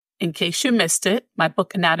In case you missed it, my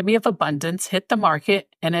book Anatomy of Abundance hit the market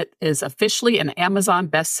and it is officially an Amazon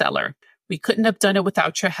bestseller. We couldn't have done it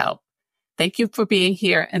without your help. Thank you for being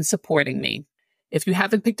here and supporting me. If you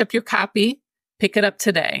haven't picked up your copy, pick it up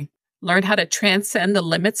today. Learn how to transcend the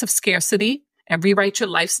limits of scarcity and rewrite your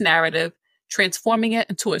life's narrative, transforming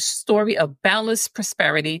it into a story of boundless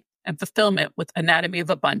prosperity and fulfillment with Anatomy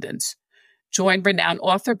of Abundance. Join renowned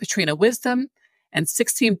author Patrina Wisdom and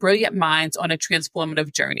 16 brilliant minds on a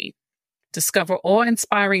transformative journey. Discover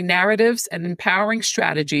awe-inspiring narratives and empowering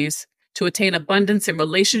strategies to attain abundance in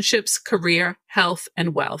relationships, career, health,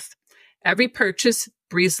 and wealth. Every purchase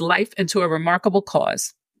breathes life into a remarkable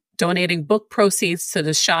cause, donating book proceeds to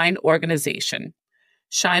the SHINE organization.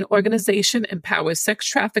 SHINE organization empowers sex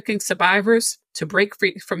trafficking survivors to break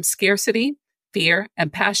free from scarcity, fear,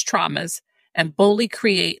 and past traumas and boldly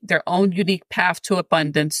create their own unique path to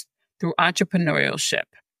abundance through entrepreneurship.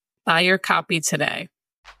 Buy your copy today.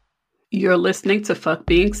 You're listening to Fuck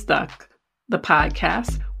Being Stuck, the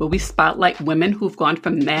podcast where we spotlight women who've gone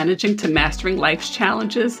from managing to mastering life's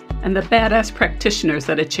challenges and the badass practitioners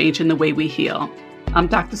that are changing the way we heal. I'm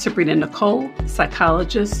Dr. Sabrina Nicole,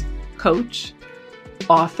 psychologist, coach,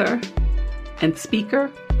 author, and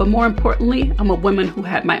speaker. But more importantly, I'm a woman who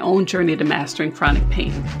had my own journey to mastering chronic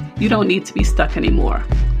pain. You don't need to be stuck anymore.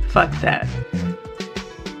 Fuck that.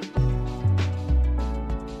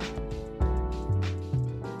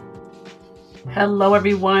 Hello,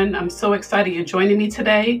 everyone. I'm so excited you're joining me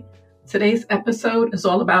today. Today's episode is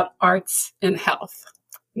all about arts and health.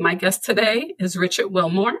 My guest today is Richard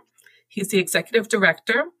Wilmore. He's the executive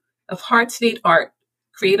director of Hearts Need Art,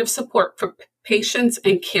 creative support for patients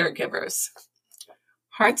and caregivers.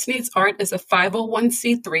 Hearts Needs Art is a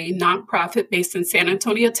 501c3 nonprofit based in San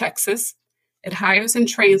Antonio, Texas. It hires and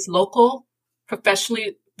trains local,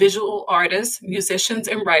 professionally visual artists, musicians,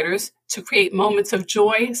 and writers to create moments of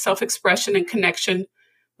joy, self-expression, and connection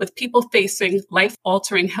with people facing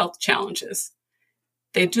life-altering health challenges.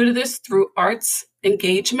 They do this through arts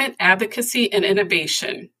engagement, advocacy, and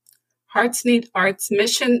innovation. Hearts Need Art's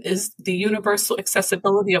mission is the universal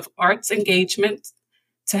accessibility of arts engagement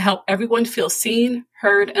to help everyone feel seen,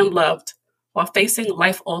 heard, and loved while facing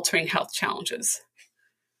life-altering health challenges.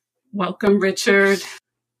 Welcome, Richard.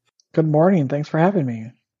 Good morning. Thanks for having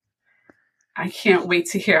me. I can't wait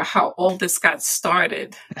to hear how all this got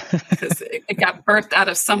started, because it got birthed out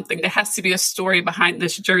of something. There has to be a story behind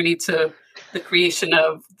this journey to the creation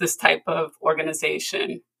of this type of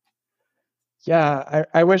organization. Yeah,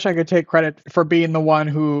 I wish I could take credit for being the one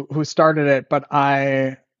who started it, but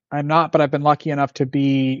I'm not, but I've been lucky enough to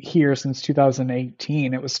be here since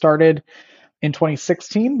 2018. It was started in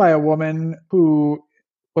 2016 by a woman who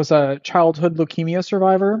was a childhood leukemia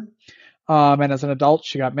survivor. And as an adult,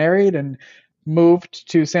 she got married and moved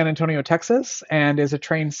to San Antonio, Texas, and is a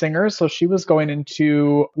trained singer. So she was going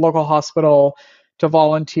into local hospital to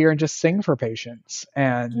volunteer and just sing for patients.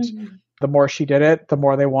 And the more she did it, the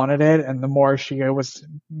more they wanted it, and the more she was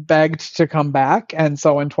begged to come back. And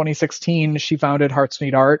so in 2016, she founded Hearts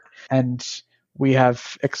Need Art, and we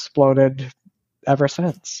have exploded ever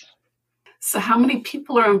since. So how many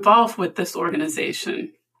people are involved with this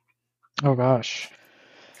organization? Oh, gosh.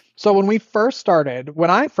 So when I first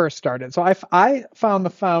started, so I found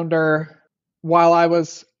the founder while I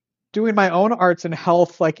was doing my own arts and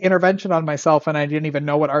health, like intervention on myself, and I didn't even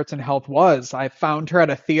know what arts and health was. I found her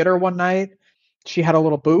at a theater one night. She had a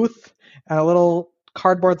little booth and a little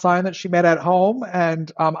cardboard sign that she made at home.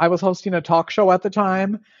 And I was hosting a talk show at the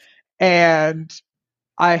time, and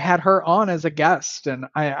I had her on as a guest. And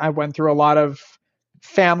I went through a lot of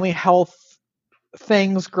family health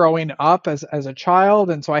things growing up as a child.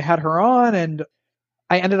 And so I had her on, and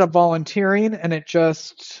I ended up volunteering, and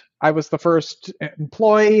I was the first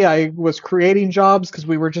employee. I was creating jobs because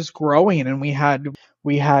we were just growing, and we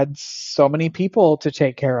had so many people to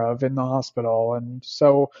take care of in the hospital. And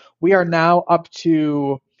so we are now up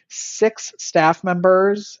to 6 staff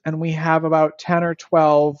members, and we have about 10 or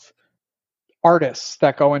 12 artists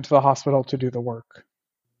that go into the hospital to do the work.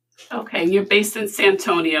 Okay, you're based in San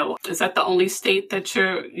Antonio. Is that the only state that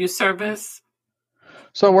you service?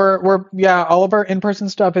 So we're all of our in-person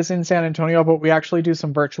stuff is in San Antonio, but we actually do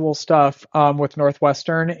some virtual stuff with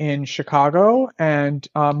Northwestern in Chicago and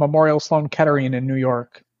Memorial Sloan Kettering in New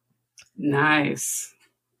York. Nice.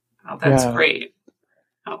 Oh, that's great.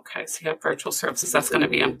 Okay, so you have virtual services. That's going to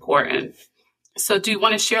be important. So do you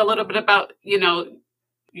want to share a little bit about,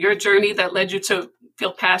 your journey that led you to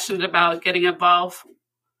feel passionate about getting involved?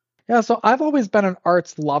 Yeah, so I've always been an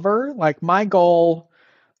arts lover. Like my goal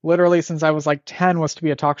literally since I was like 10 was to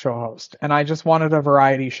be a talk show host. And I just wanted a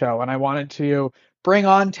variety show, and I wanted to bring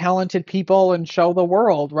on talented people and show the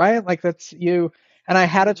world, right? Like that's you. And I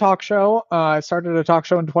had a talk show. I started a talk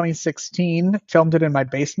show in 2016, filmed it in my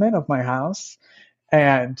basement of my house.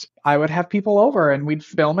 And I would have people over and we'd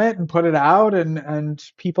film it and put it out, and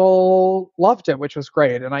people loved it, which was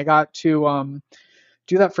great. And I got to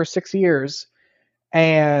do that for 6 years.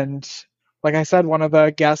 And like I said, one of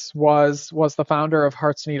the guests was the founder of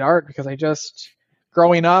Hearts Need Art, because I just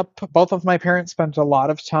growing up, both of my parents spent a lot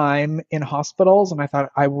of time in hospitals, and I thought,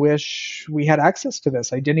 I wish we had access to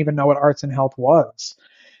this. I didn't even know what arts and health was.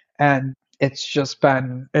 And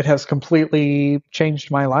it has completely changed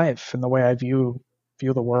my life and the way I view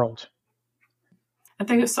the world. I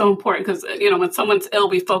think it's so important because, when someone's ill,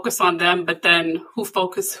 we focus on them, but then who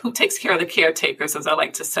takes care of the caretakers, as I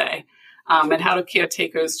like to say, and how do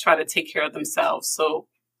caretakers try to take care of themselves? So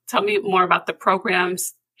tell me more about the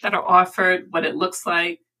programs that are offered, what it looks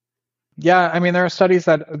like. Yeah, I mean, there are studies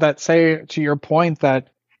that say, to your point, that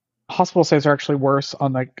hospital stays are actually worse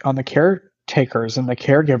on the caretakers and the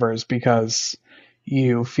caregivers, because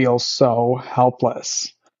you feel so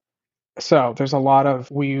helpless. So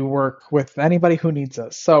we work with anybody who needs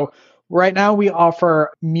us. So right now we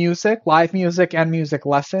offer live music and music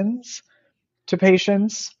lessons to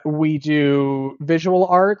patients. We do visual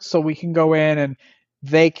art, so we can go in and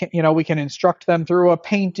we can instruct them through a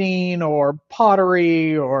painting or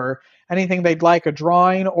pottery or anything they'd like, a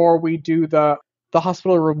drawing, or we do the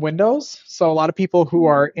hospital room windows. So a lot of people who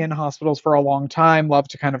are in hospitals for a long time love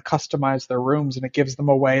to kind of customize their rooms, and it gives them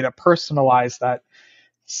a way to personalize that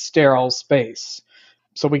sterile space.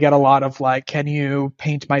 So we get a lot of like, can you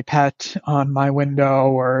paint my pet on my window?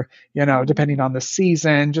 Or, depending on the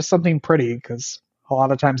season, just something pretty, because a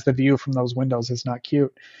lot of times the view from those windows is not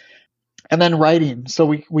cute. And then writing. So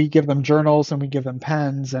we give them journals and we give them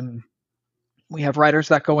pens, and we have writers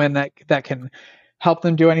that go in that can help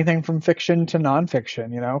them do anything from fiction to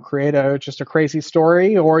nonfiction, create just a crazy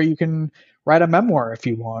story, or you can write a memoir if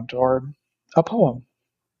you want, or a poem.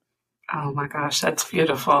 Oh my gosh, that's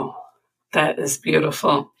beautiful. That is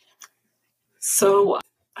beautiful. So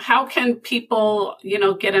how can people,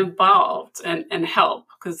 get involved and help?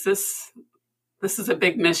 Because this is a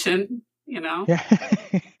big mission, Yeah.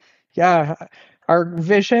 Yeah. Our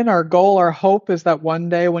vision, our goal, our hope is that one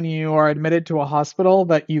day when you are admitted to a hospital,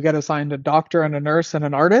 that you get assigned a doctor and a nurse and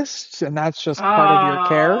an artist, and that's just part of your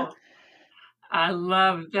care. Oh, I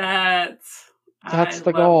love that. I That's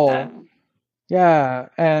the love that. goal. Yeah.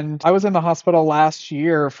 And I was in the hospital last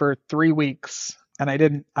year for 3 weeks,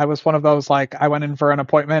 and I was one of those, like, I went in for an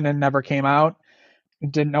appointment and never came out.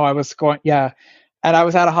 Didn't know I was going. Yeah. And I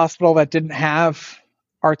was at a hospital that didn't have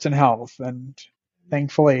arts and health. And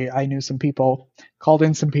thankfully I knew some people, called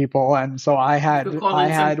in some people. And so I You could had, call I in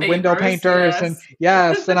some had window favors, painters, and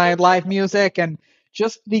yes. yes, and I had live music, and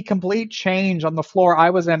just the complete change on the floor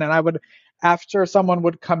I was in. And after someone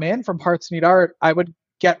would come in from Hearts Need Art, I would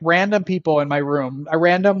get random people in my room, a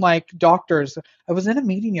random like doctors. I was in a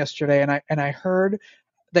meeting yesterday, and I heard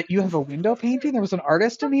that you have a window painting. There was an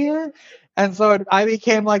artist in here. And so I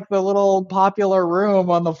became like the little popular room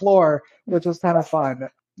on the floor, which was kind of fun.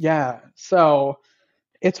 Yeah. So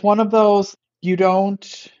it's one of those,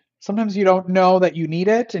 sometimes you don't know that you need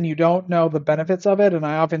it, and you don't know the benefits of it. And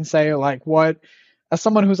I often say, like, as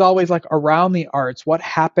someone who's always like around the arts, what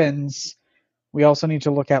happens? We also need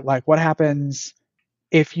to look at like what happens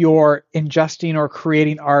if you're ingesting or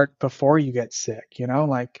creating art before you get sick.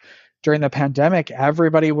 Like during the pandemic,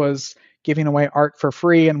 everybody was giving away art for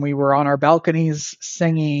free, and we were on our balconies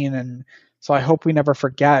singing. And so I hope we never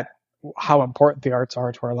forget how important the arts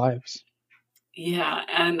are to our lives. Yeah,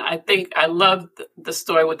 and I think I love the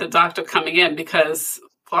story with the doctor coming in, because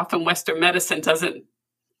often Western medicine doesn't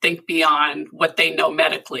think beyond what they know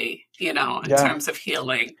medically, in Yeah. terms of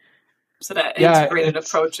healing. So that Yeah. integrated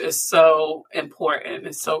approach is so important.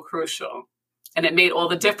 It's so crucial. And it made all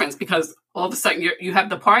the difference, because all of a sudden you have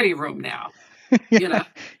the party room now, Yeah.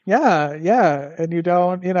 Yeah. Yeah. And you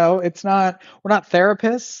don't, we're not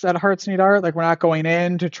therapists at Hearts Need Art. Like, we're not going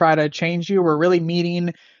in to try to change you. We're really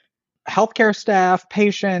meeting healthcare staff,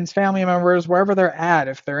 patients, family members, wherever they're at.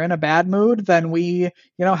 If they're in a bad mood, then we,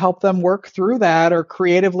 help them work through that or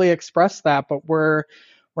creatively express that. But we're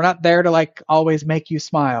not there to like always make you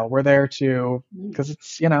smile. We're there to, because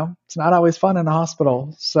it's not always fun in a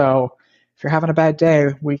hospital. So if you're having a bad day,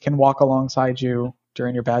 we can walk alongside you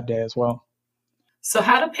during your bad day as well. So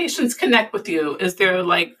how do patients connect with you? Is there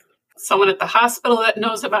like someone at the hospital that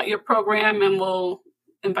knows about your program and will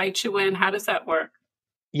invite you in? How does that work?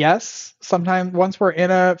 Yes, sometimes once we're in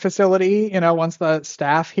a facility, once the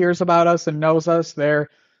staff hears about us and knows us, they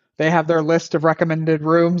have their list of recommended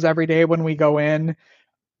rooms every day when we go in.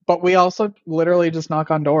 But we also literally just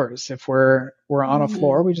knock on doors. If we're on a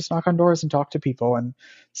floor, Mm. we just knock on doors and talk to people. And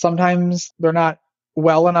sometimes they're not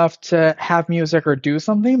well enough to have music or do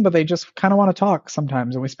something, but they just kind of want to talk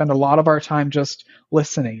sometimes. And we spend a lot of our time just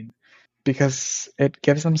listening because it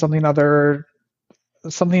gives them something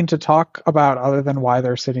to talk about other than why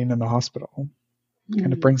they're sitting in the hospital.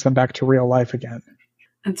 Kind of Mm. brings them back to real life again.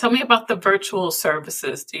 And tell me about the virtual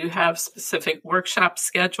services. Do you have specific workshops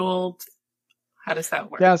scheduled? How does that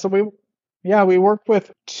work? We work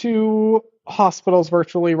with 2 hospitals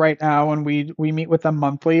virtually right now, and we meet with them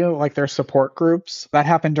monthly, like their support groups. That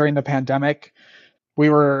happened during the pandemic. We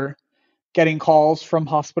were getting calls from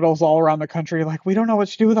hospitals all around the country like, we don't know what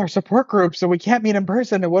to do with our support groups, so we can't meet in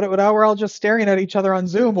person, and we're all just staring at each other on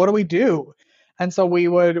Zoom. What do we do? And so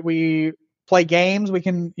we play games.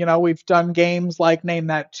 We've done games like Name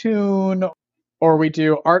That Tune, or we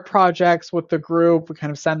do art projects with the group. We kind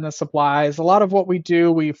of send the supplies. A lot of what we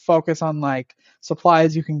do, we focus on like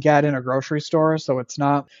supplies you can get in a grocery store. So it's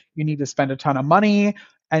not, you need to spend a ton of money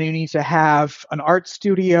and you need to have an art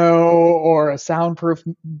studio or a soundproof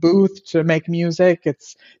booth to make music.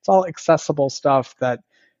 It's all accessible stuff that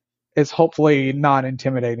is hopefully not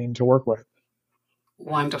intimidating to work with.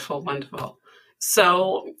 Wonderful, wonderful.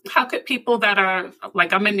 So how could people that are,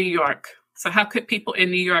 like I'm in New York, so how could people in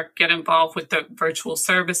New York get involved with the virtual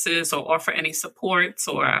services or offer any supports?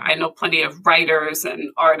 Or I know plenty of writers and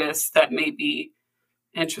artists that may be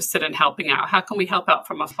interested in helping out. How can we help out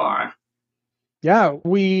from afar? Yeah,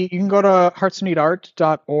 you can go to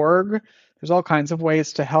heartsneedart.org. There's all kinds of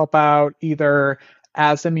ways to help out, either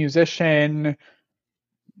as a musician,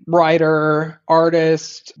 writer,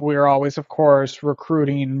 artist. We're always, of course,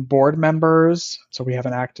 recruiting board members. So we have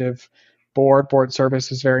an active board. Board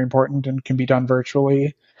service is very important and can be done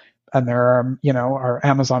virtually. And there are, our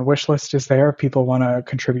Amazon wish list is there. People want to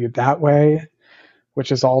contribute that way,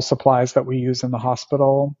 which is all supplies that we use in the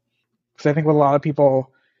hospital. Because I think what a lot of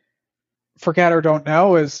people forget or don't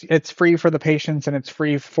know is it's free for the patients and it's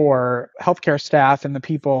free for healthcare staff and the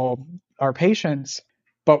people, our patients.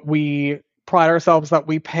 But we pride ourselves that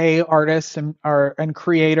we pay artists and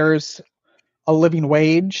creators a living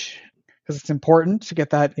wage because it's important to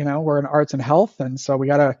get that, we're in arts and health. And so we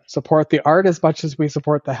got to support the art as much as we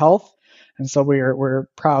support the health. And so we're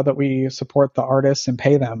proud that we support the artists and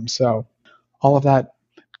pay them. So all of that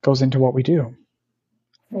goes into what we do.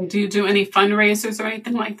 Do you do any fundraisers or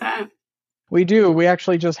anything like that? We do. We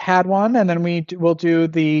actually just had one, and then we'll do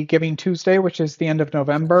the Giving Tuesday, which is the end of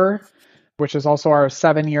November, which is also our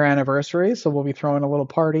 7-year anniversary. So we'll be throwing a little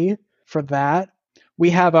party for that. We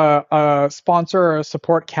have a sponsor or a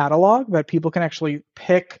support catalog that people can actually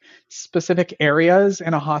pick specific areas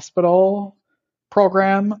in a hospital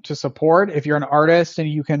program to support. If you're an artist and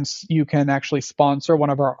you can actually sponsor one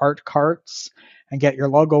of our art carts and get your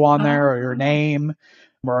logo on there or your name.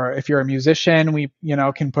 Or if you're a musician, we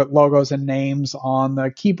can put logos and names on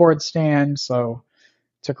the keyboard stand. So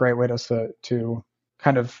it's a great way to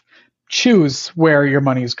kind of choose where your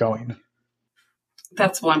money's going.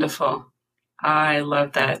 That's wonderful. I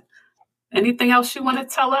love that. Anything else you want to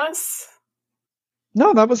tell us?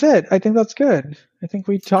 No, that was it. I think that's good. I think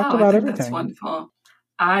we talked about everything. That's wonderful.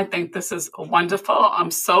 I think this is wonderful.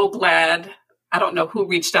 I'm so glad. I don't know who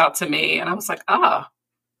reached out to me, and I was like,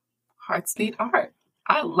 Hearts Need Art.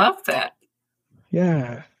 I love that.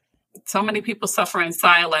 Yeah. So many people suffer in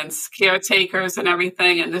silence, caretakers and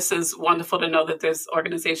everything. And this is wonderful to know that there's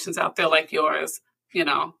organizations out there like yours.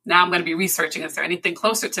 Now I'm going to be researching. Is there anything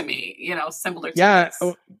closer to me, similar to this?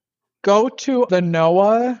 Go to the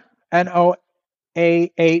NOAH, NOAH.net.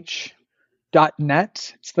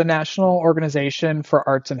 It's the National Organization for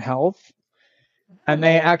Arts and Health. And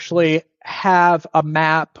they actually have a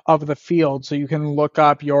map of the field so you can look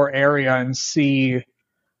up your area and see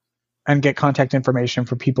and get contact information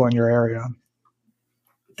for people in your area.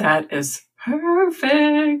 That is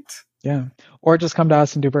perfect. Yeah. Or just come to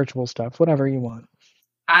us and do virtual stuff, whatever you want.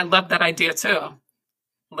 I love that idea too. A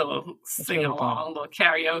little sing along, a little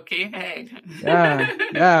karaoke. Hey.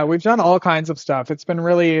 Yeah. We've done all kinds of stuff. It's been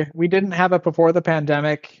we didn't have it before the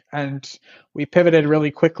pandemic, and we pivoted really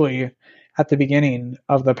quickly at the beginning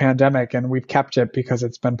of the pandemic, and we've kept it because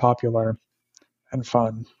it's been popular and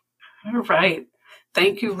fun. All right.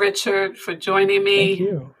 Thank you, Richard, for joining me. Thank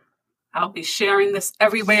you. I'll be sharing this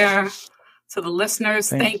everywhere. To the listeners,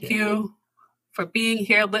 thank you for being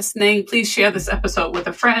here listening. Please share this episode with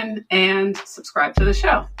a friend and subscribe to the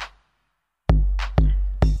show.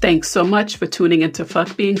 Thanks so much for tuning into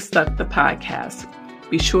Fuck Being Stuck, the podcast.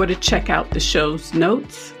 Be sure to check out the show's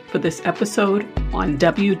notes for this episode on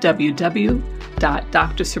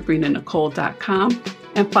www.drsabrinanichole.com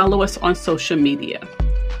and follow us on social media.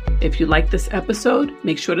 If you like this episode,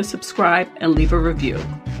 make sure to subscribe and leave a review.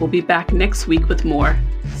 We'll be back next week with more.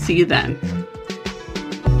 See you then.